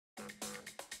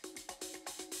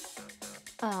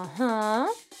Uh-huh.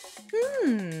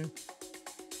 Hey,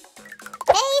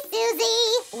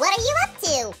 Susie! What are you up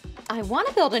to? I want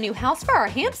to build a new house for our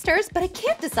hamsters, but I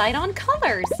can't decide on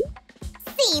colors.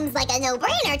 Seems like a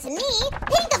no-brainer to me.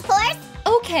 Pink, of course.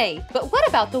 Okay, but what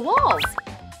about the walls?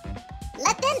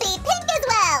 Let them be pink as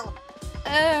well.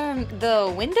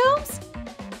 The windows?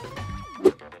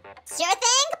 Sure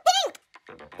thing, pink.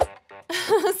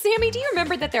 Sammy, do you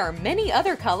remember that there are many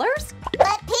other colors?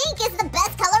 But pink is the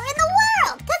best color in the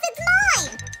world, because it's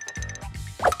mine.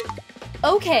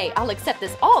 Okay, I'll accept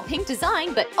this all pink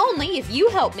design, but only if you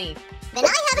help me. Then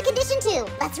I have a condition too.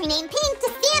 Let's rename pink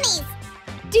to Sammy's.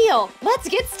 Deal! Let's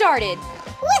get started!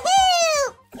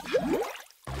 Woohoo!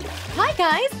 Hi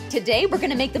guys! Today we're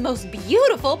gonna make the most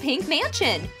beautiful pink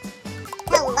mansion!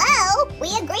 Hello!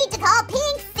 We agreed to call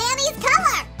pink Sammy's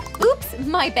color! Oops,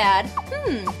 my bad.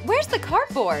 Where's the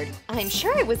cardboard? I'm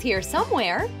sure it was here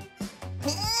somewhere.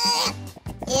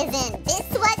 Isn't this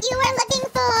what you were looking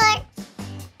for?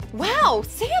 Wow,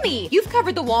 Sammy! You've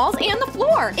covered the walls and the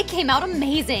floor! It came out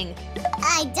amazing!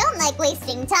 I don't like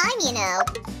wasting time, you know.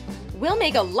 We'll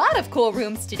make a lot of cool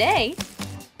rooms today.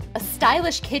 A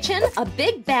stylish kitchen, a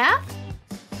big bath.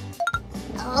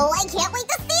 Oh, I can't wait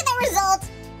to see the result!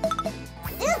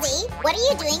 Susie, what are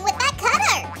you doing with that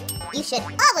cutter? You should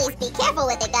always be careful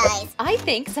with it, guys. I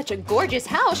think such a gorgeous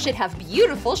house should have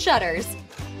beautiful shutters.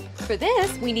 For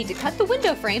this, we need to cut the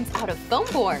window frames out of foam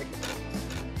board.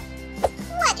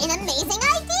 What an amazing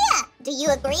idea! Do you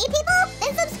agree, people?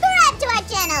 Then subscribe to our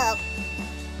channel!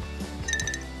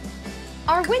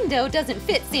 Our window doesn't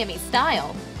fit Sammy's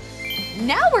style.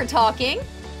 Now we're talking!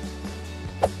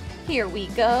 Here we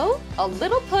go. A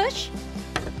little push.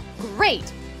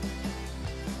 Great!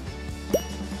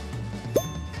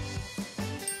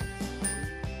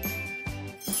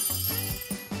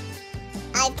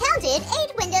 I've counted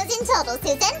 8 windows in total,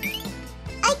 Susan.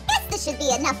 I guess this should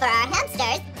be enough for our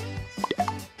hamsters.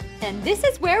 And this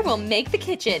is where we'll make the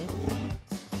kitchen.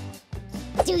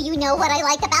 Do you know what I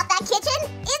like about that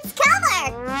kitchen? Its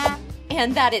color!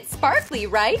 And that it's sparkly,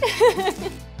 right?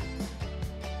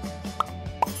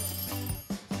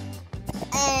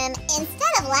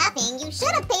 Instead of laughing, you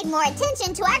should have paid more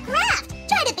attention to our craft.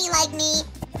 Try to be like me.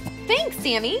 Thanks,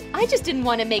 Sammy. I just didn't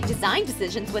want to make design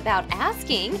decisions without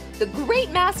asking the great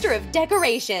master of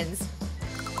decorations.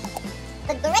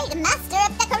 The great master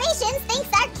of decorations thinks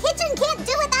our kitchen can't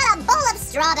do without a bowl of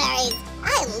strawberries.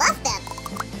 I love them.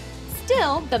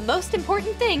 Still, the most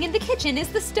important thing in the kitchen is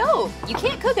the stove. You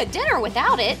can't cook a dinner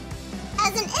without it.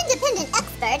 As an independent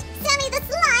expert, Sammy the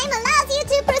Slime allows you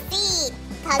to proceed.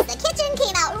 Cause the kitchen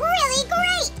came out really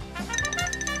great.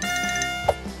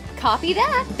 Copy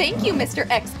that. Thank you, Mr.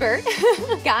 Expert.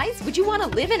 Guys, would you want to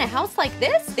live in a house like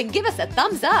this? Then give us a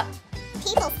thumbs up.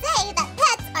 People say that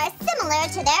pets are similar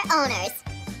to their owners.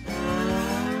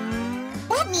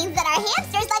 That means that our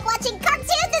hamsters like watching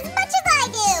cartoons as much as I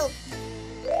do.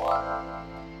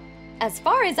 As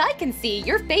far as I can see,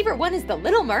 your favorite one is the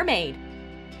Little Mermaid.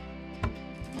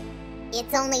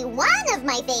 It's only one of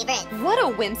my favorites. What a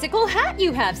whimsical hat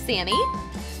you have, Sammy.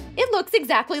 It looks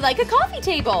exactly like a coffee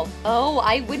table. Oh,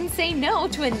 I wouldn't say no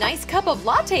to a nice cup of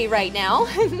latte right now.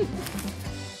 I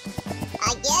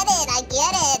get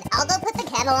it. I'll go put the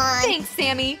kettle on. Thanks,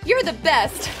 Sammy. You're the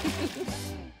best.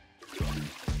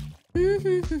 Sue, we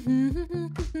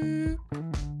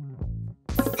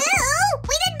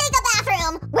didn't make a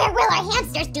bathroom. Where will our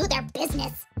hamsters do their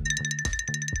business?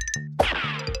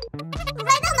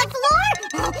 Right on the floor?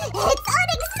 It's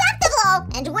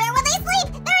unacceptable. And where will they sleep?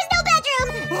 There is no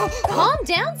bedroom. Calm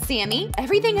down, Sammy.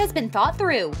 Everything has been thought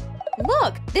through.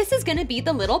 Look, this is gonna be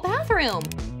the little bathroom.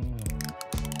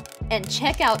 And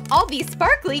check out all these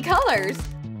sparkly colors.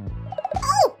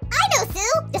 Oh, I know,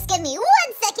 Sue. Just give me 1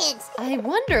 second. I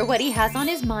wonder what he has on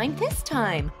his mind this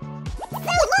time. Sue,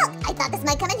 look. I thought this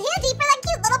might come in handy for that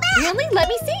cute little bath. Really? Let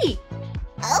me see.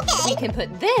 Okay. We can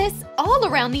put this all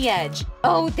around the edge.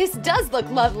 Oh, this does look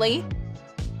lovely.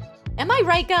 Am I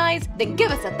right, guys? Then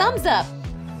give us a thumbs up.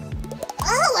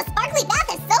 Oh, a sparkly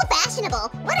bath is so fashionable.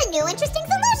 What a new interesting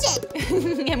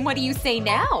solution. And what do you say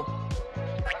now?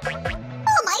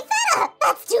 Oh, my feta.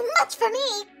 That's too much for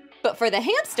me. But for the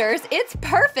hamsters, it's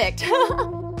perfect.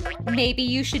 Maybe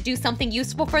you should do something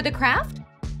useful for the craft?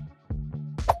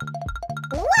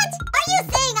 What? Are you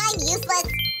saying I'm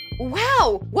useless?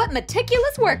 Wow, what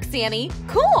meticulous work, Sammy.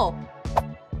 Cool.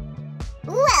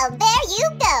 Well, there you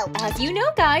go. As you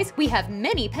know, guys, we have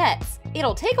many pets.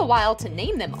 It'll take a while to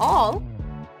name them all.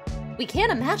 We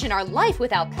can't imagine our life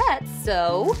without pets,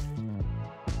 so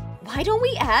why don't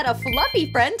we add a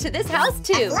fluffy friend to this house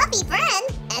too? A fluffy friend?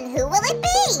 And who will it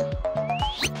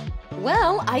be?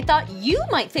 Well, I thought you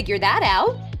might figure that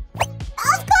out.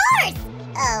 Of course!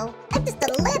 Oh, I'm just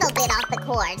a little bit off the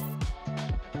course.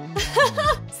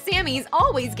 Sammy's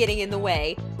always getting in the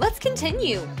way. Let's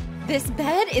continue. This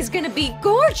bed is gonna be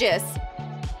gorgeous.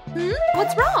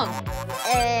 What's wrong?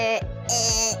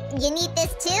 You need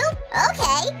this too?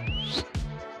 Okay.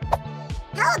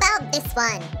 How about this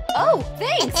one? Oh,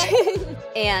 thanks.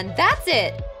 And that's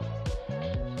it.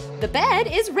 The bed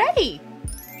is ready.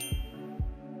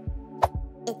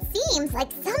 It seems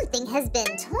like something has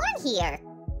been torn here.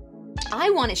 I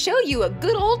want to show you a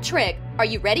good old trick. Are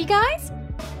you ready, guys?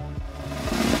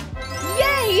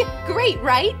 Yay! Great,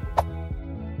 right?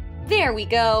 There we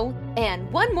go.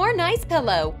 And one more nice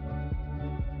pillow.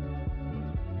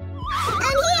 And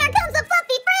here comes a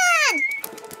fluffy friend!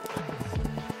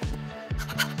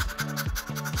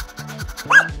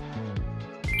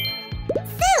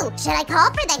 Sue, should I call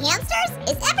for the hamsters?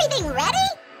 Is everything ready?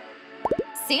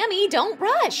 Sammy, don't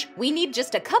rush. We need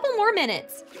just a couple more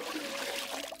minutes.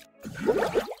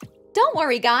 Don't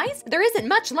worry, guys. There isn't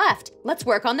much left. Let's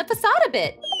work on the facade a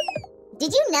bit.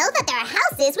 Did you know that there are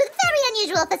houses with very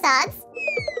unusual facades?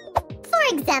 For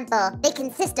example, they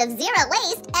consist of zero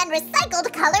waste and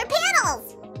recycled color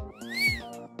panels.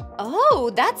 Oh,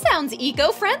 that sounds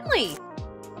eco-friendly.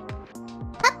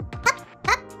 Up, up,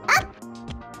 up, up.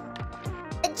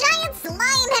 The giant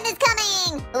slime head is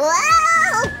coming!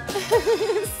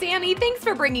 Whoa! Sammy, thanks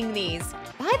for bringing these.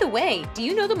 By the way, do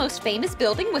you know the most famous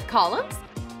building with columns?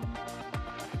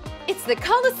 It's the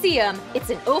Colosseum. It's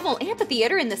an oval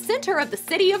amphitheater in the center of the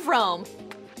city of Rome.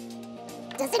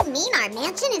 Does it mean our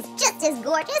mansion is just as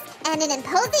gorgeous and an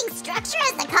imposing structure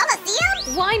as the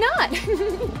Colosseum? Why not?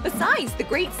 Besides, the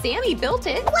great Sammy built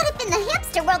it. What if in the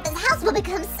hamster world this house will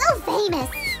become so famous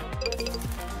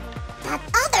that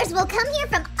others will come here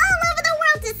from all over the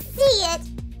world to see it?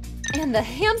 And the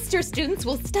hamster students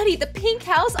will study the pink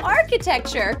house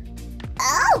architecture.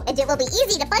 Oh, and it will be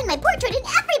easy to find my portrait in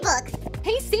every book.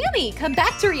 Hey, Sammy, come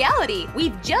back to reality.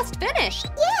 We've just finished.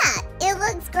 Yeah, it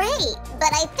looks great,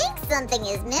 but I think something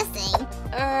is missing.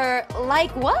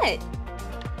 Like what?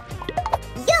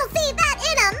 You'll see that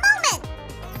in a moment!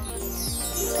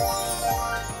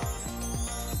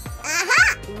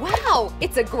 Aha! Wow,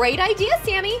 it's a great idea,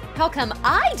 Sammy. How come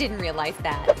I didn't realize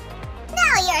that?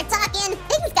 Now you're talking.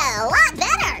 Things got a lot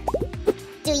better.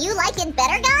 Do you like it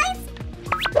better, guys?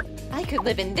 I could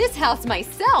live in this house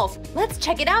myself. Let's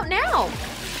check it out now.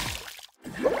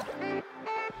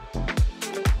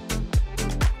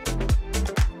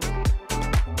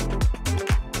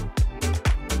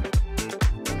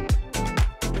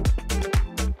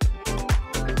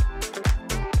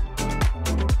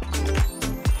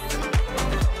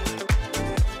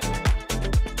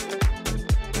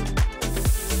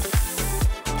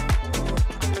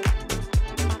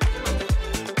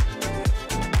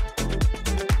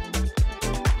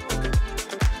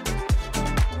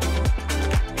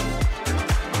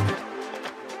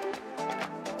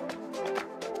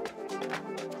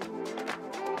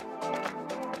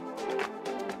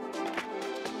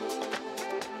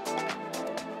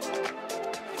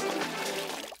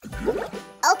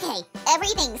 Okay,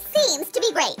 everything seems to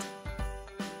be great.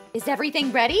 Is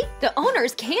everything ready? The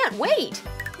owners can't wait.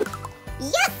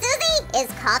 Yes, Susie!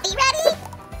 Is coffee ready?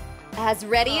 As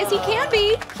ready as he can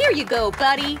be. Here you go,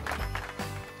 buddy.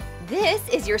 This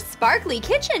is your sparkly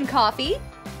kitchen coffee.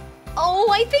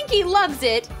 Oh, I think he loves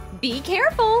it. Be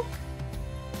careful.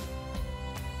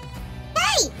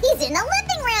 Hey, he's in the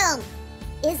living room.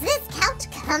 Is this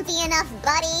couch comfy enough,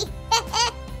 buddy?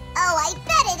 Oh, I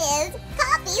bet it is.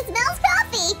 Coffee smells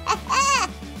coffee.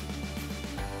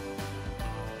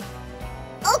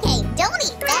 Okay, don't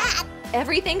eat that.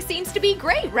 Everything seems to be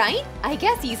great, right? I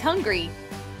guess he's hungry.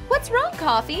 What's wrong,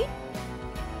 Coffee?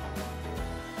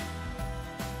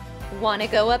 Want to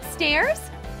go upstairs?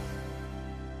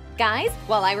 Guys,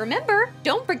 while I remember,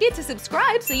 don't forget to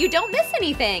subscribe so you don't miss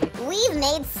anything. We've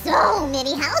made so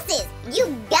many houses.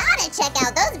 You gotta check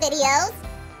out those videos.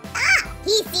 Ah,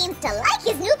 he seems to like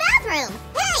his new bathroom.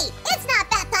 Hey, it's not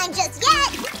bath time just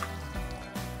yet.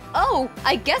 Oh,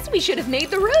 I guess we should have made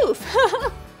the roof.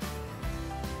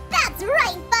 That's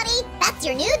right, buddy. That's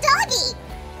your new doggy.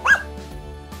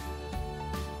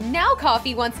 Now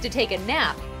Coffee wants to take a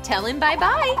nap. Tell him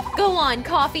bye-bye. Go on,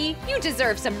 Coffee. You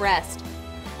deserve some rest.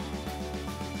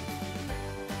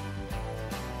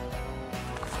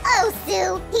 Oh,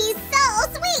 Sue, he's so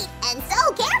sweet and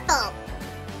so careful.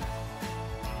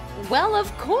 Well,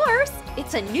 of course.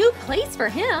 It's a new place for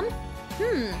him.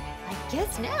 I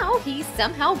guess now he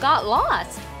somehow got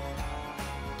lost.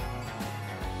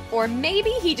 Or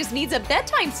maybe he just needs a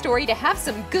bedtime story to have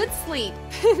some good sleep.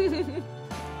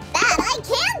 That I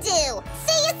can do.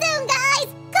 See you soon, guys.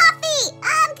 Coffee,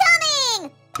 I'm coming.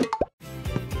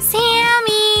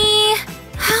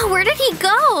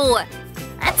 Whoa!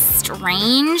 That's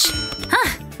strange.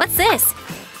 Huh, what's this?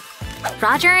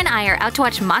 Roger and I are out to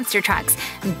watch monster trucks.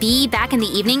 Be back in the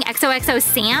evening, XOXO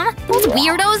Sam? Those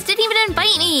weirdos didn't even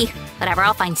invite me! Whatever,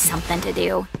 I'll find something to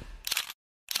do.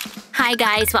 Hi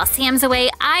guys, while Sam's away,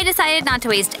 I decided not to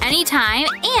waste any time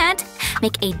and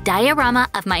make a diorama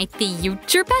of my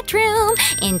future bedroom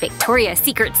in Victoria's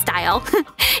Secret style.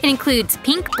 It includes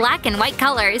pink, black, and white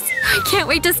colors. I can't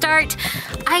wait to start!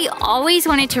 I always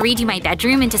wanted to redo my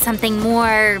bedroom into something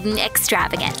more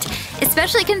extravagant,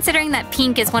 especially considering that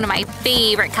pink is one of my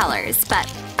favorite colors. But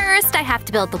first, I have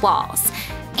to build the walls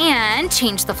and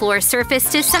change the floor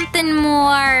surface to something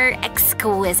more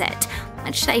exquisite.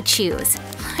 What should I choose?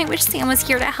 I wish Sam was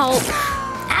here to help.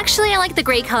 Actually, I like the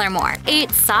gray color more.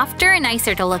 It's softer and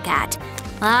nicer to look at.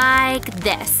 Like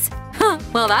this.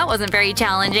 Well, that wasn't very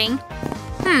challenging.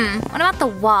 What about the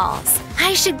walls?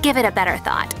 I should give it a better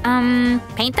thought.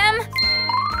 Paint them?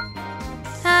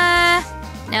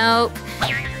 Nope.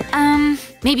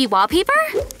 Maybe wallpaper?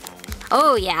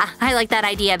 Oh yeah, I like that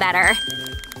idea better.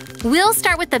 We'll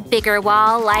start with the bigger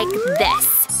wall like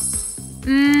this.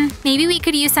 Maybe we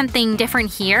could use something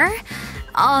different here?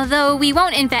 Although we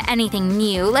won't invent anything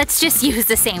new, let's just use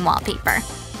the same wallpaper.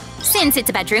 Since it's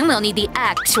a bedroom, we'll need the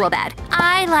actual bed.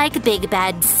 I like big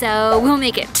beds, so we'll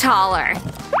make it taller.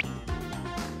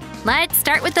 Let's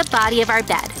start with the body of our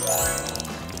bed.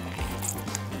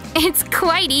 It's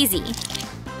quite easy.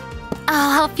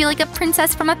 Oh, I'll feel like a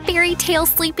princess from a fairy tale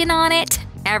sleeping on it.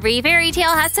 Every fairy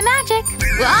tale has some magic.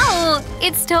 Whoa!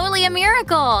 It's totally a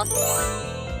miracle!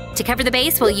 To cover the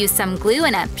base, we'll use some glue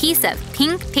and a piece of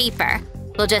pink paper.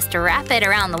 We'll just wrap it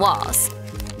around the walls.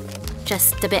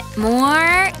 Just a bit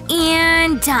more,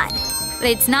 and done. But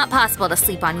it's not possible to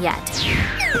sleep on yet.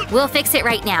 We'll fix it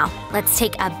right now. Let's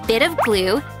take a bit of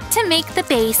glue to make the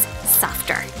base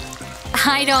softer.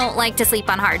 I don't like to sleep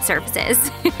on hard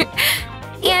surfaces.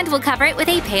 And we'll cover it with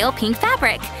a pale pink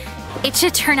fabric. It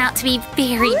should turn out to be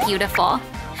very beautiful.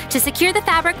 To secure the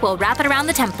fabric, we'll wrap it around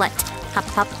the template. Hop,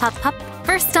 hop, hop, hop.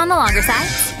 First on the longer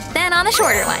sides, then on the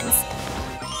shorter ones.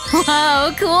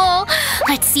 Whoa, cool!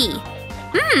 Let's see.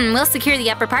 We'll secure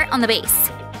the upper part on the base.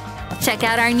 Check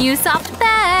out our new soft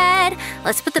bed!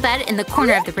 Let's put the bed in the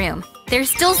corner of the room. There's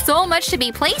still so much to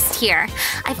be placed here.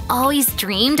 I've always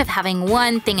dreamed of having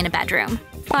one thing in a bedroom.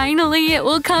 Finally, it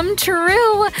will come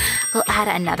true! We'll add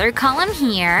another column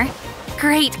here.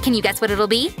 Great, can you guess what it'll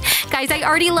be? Guys, I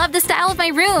already love the style of my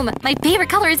room! My favorite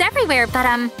color is everywhere, but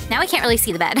now I can't really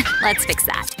see the bed. Let's fix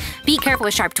that. Be careful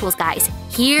with sharp tools, guys.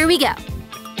 Here we go.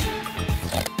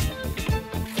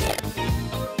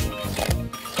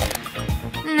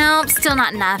 Nope, still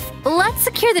not enough. Let's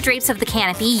secure the drapes of the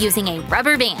canopy using a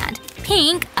rubber band.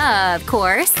 Pink, of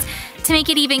course. To make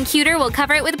it even cuter, we'll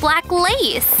cover it with black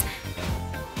lace.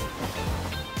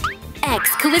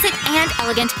 Exquisite and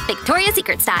elegant Victoria's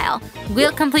Secret style.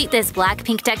 We'll complete this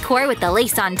black-pink decor with the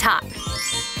lace on top.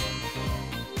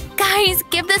 Guys,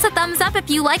 give this a thumbs up if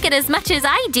you like it as much as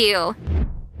I do!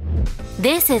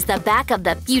 This is the back of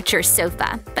the future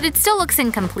sofa, but it still looks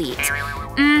incomplete.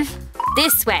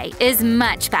 This way is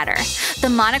much better. The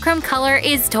monochrome color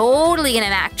is totally gonna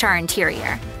match our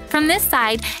interior. From this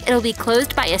side, it'll be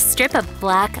closed by a strip of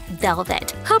black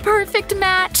velvet. A perfect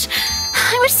match!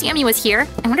 I wish Sammy was here.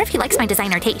 I wonder if he likes my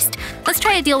designer taste. Let's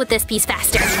try to deal with this piece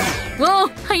faster. Whoa,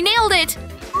 I nailed it!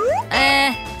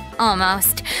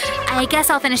 Almost. I guess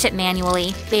I'll finish it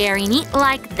manually. Very neat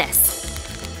like this.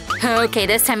 Okay,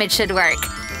 this time it should work.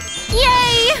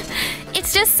 Yay!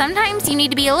 It's just sometimes you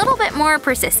need to be a little bit more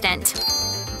persistent.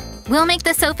 We'll make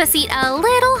the sofa seat a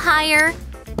little higher,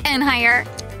 and higher,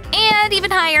 and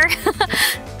even higher.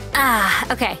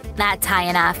 Okay, that's high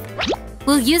enough.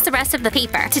 We'll use the rest of the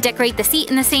paper to decorate the seat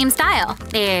in the same style.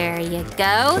 There you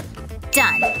go.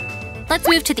 Done. Let's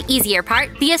move to the easier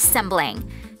part, the assembling.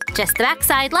 Just the back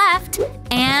side left,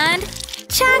 and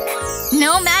check!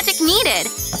 No magic needed!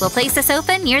 We'll place the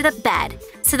sofa near the bed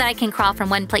so that I can crawl from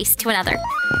one place to another.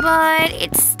 But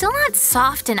it's still not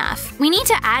soft enough. We need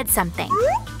to add something.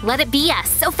 Let it be a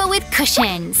sofa with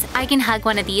cushions. I can hug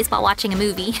one of these while watching a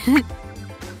movie.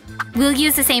 We'll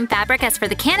use the same fabric as for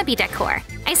the canopy decor.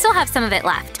 I still have some of it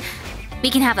left. We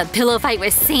can have a pillow fight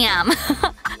with Sam.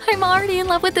 I'm already in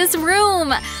love with this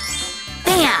room.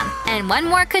 Bam! And one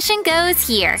more cushion goes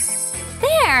here.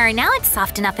 There, now it's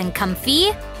soft enough and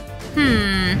comfy.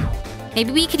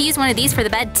 Maybe we could use one of these for the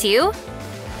bed too?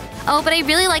 Oh, but I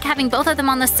really like having both of them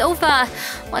on the sofa.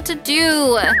 What to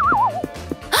do?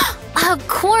 Of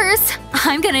course!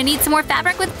 I'm gonna need some more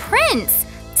fabric with prints.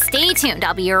 Stay tuned,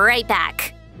 I'll be right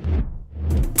back.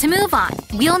 To move on,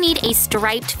 we'll need a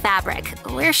striped fabric.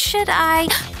 Where should I…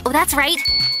 Oh, that's right.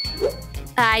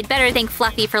 I'd better thank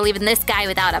Fluffy for leaving this guy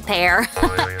without a pair.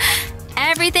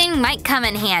 Everything might come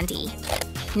in handy.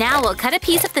 Now we'll cut a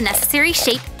piece of the necessary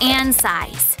shape and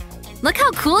size. Look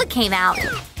how cool it came out!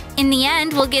 In the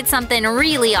end, we'll get something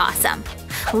really awesome.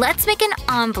 Let's make an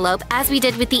envelope as we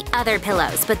did with the other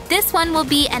pillows, but this one will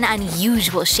be an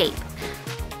unusual shape.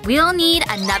 We'll need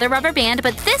another rubber band,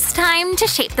 but this time to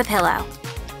shape the pillow.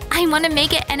 I want to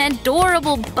make it an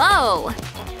adorable bow!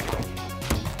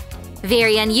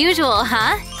 Very unusual,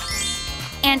 huh?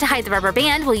 And to hide the rubber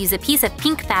band, we'll use a piece of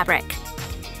pink fabric.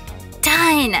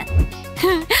 Done!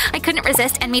 I couldn't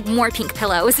resist and made more pink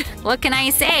pillows. What can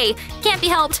I say? Can't be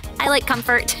helped. I like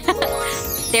comfort.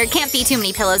 There can't be too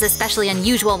many pillows, especially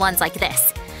unusual ones like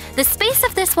this. The space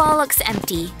of this wall looks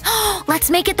empty. Let's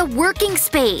make it the working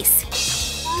space!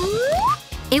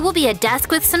 It will be a desk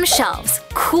with some shelves.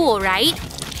 Cool, right?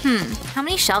 How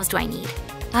many shelves do I need?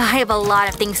 I have a lot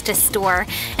of things to store,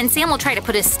 and Sam will try to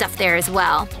put his stuff there as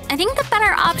well. I think the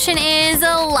better option is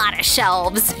a lot of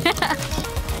shelves.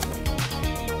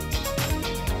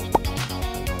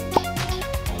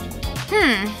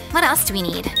 What else do we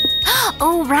need?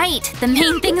 Oh, right! The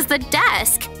main thing's the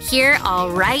desk! Here,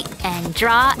 I'll write and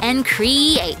draw and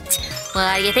create.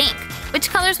 What do you think? Which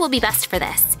colors will be best for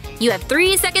this? You have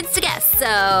 3 seconds to guess,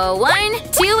 so 1,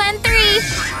 2, and 3!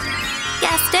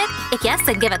 Guessed it? If yes,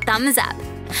 then give a thumbs up.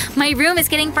 My room is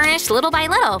getting furnished little by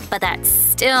little, but that's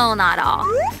still not all.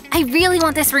 I really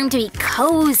want this room to be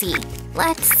cozy.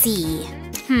 Let's see.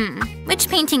 Which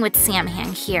painting would Sam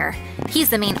hang here? He's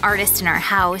the main artist in our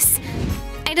house.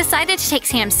 I decided to take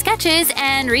Sam's sketches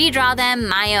and redraw them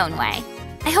my own way.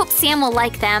 I hope Sam will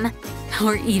like them.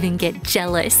 Or even get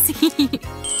jealous.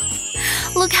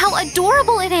 Look how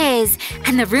adorable it is!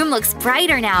 And the room looks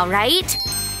brighter now, right?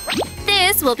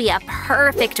 This will be a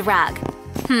perfect rug.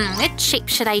 Which shape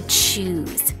should I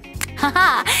choose?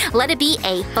 Haha! Let it be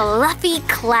a fluffy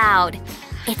cloud.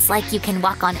 It's like you can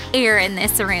walk on air in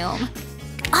this room.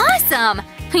 Awesome!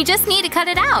 We just need to cut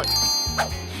it out.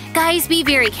 Guys, be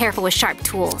very careful with sharp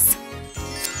tools.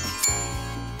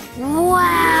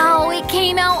 Wow! It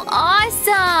came out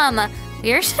awesome!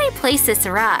 Where should I place this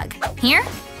rug? Here?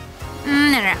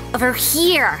 No. Over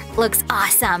here! Looks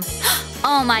awesome.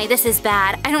 Oh my, this is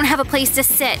bad. I don't have a place to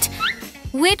sit.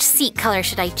 Which seat color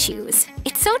should I choose?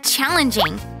 It's so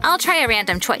challenging. I'll try a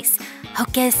random choice.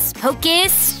 Hocus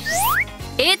pocus.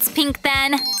 It's pink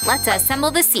then. Let's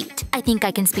assemble the seat. I think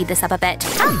I can speed this up a bit.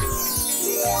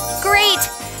 Great!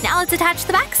 Now let's attach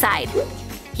the back side.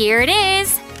 Here it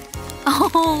is.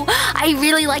 Oh, I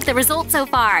really like the result so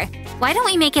far. Why don't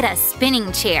we make it a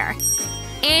spinning chair?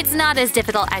 It's not as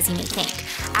difficult as you may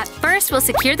think. At first, we'll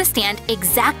secure the stand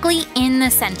exactly in the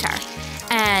center.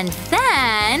 And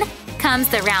then comes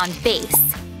the round base.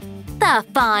 The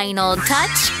final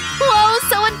touch. Whoa,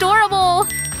 so adorable!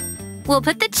 We'll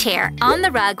put the chair on the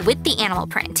rug with the animal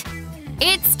print.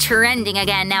 It's trending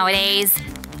again nowadays.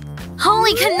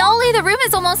 Holy cannoli, the room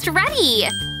is almost ready!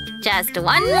 Just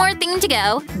one more thing to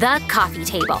go, the coffee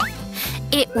table.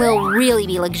 It will really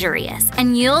be luxurious,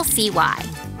 and you'll see why.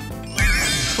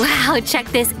 Wow, check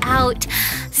this out!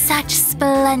 Such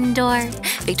splendor!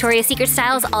 Victoria's Secret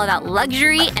style is all about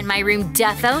luxury, and my room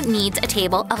defo needs a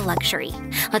table of luxury.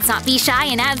 Let's not be shy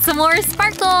and add some more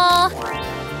sparkle!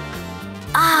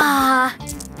 Ah!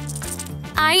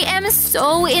 I am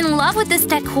so in love with this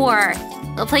decor!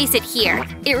 We'll place it here.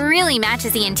 It really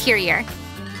matches the interior.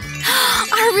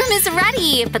 Our room is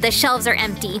ready! But the shelves are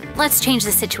empty. Let's change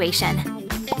the situation.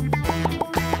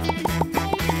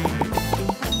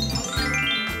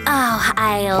 Oh,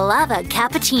 I love a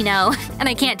cappuccino. And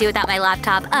I can't do without my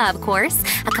laptop, of course.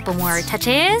 A couple more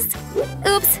touches.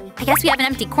 Oops, I guess we have an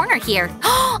empty corner here.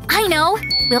 Oh, I know!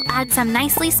 We'll add some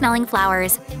nicely smelling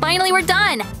flowers. Finally, we're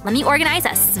done! Let me organize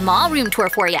a small room tour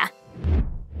for ya.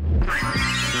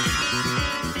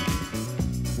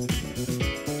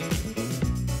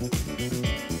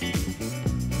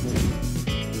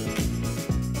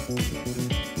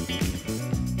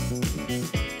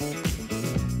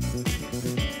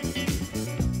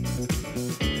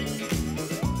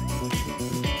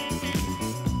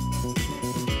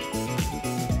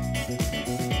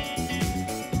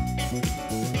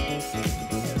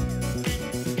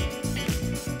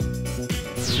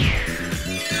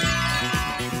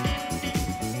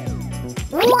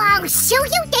 Whoa, Sue,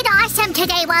 you did awesome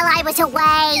today while I was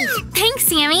away! Thanks,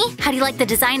 Sammy! How do you like the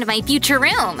design of my future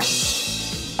room?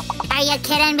 Are you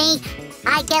kidding me?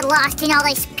 I get lost in all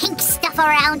this pink stuff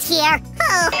around here.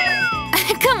 Oh.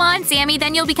 Come on, Sammy,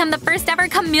 then you'll become the first ever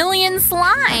chameleon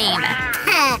slime!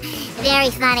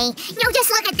 Very funny. No, just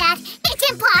look at that.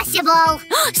 It's impossible! level.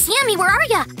 Sammy, where are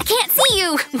ya? I can't see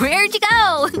you. Where'd you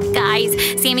go?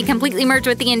 Guys, Sammy completely merged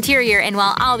with the interior, and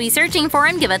while I'll be searching for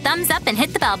him, give a thumbs up and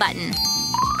hit the bell button.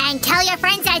 And tell your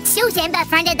friends that Susan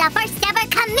befriended the first ever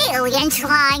chameleon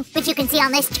slime, which you can see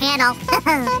on this channel.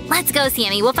 Let's go,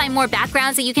 Sammy. We'll find more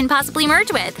backgrounds that you can possibly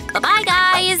merge with. Bye-bye,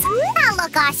 guys! I'll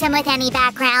look awesome with any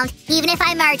background, even if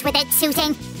I merge with it,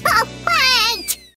 Susan. Oh,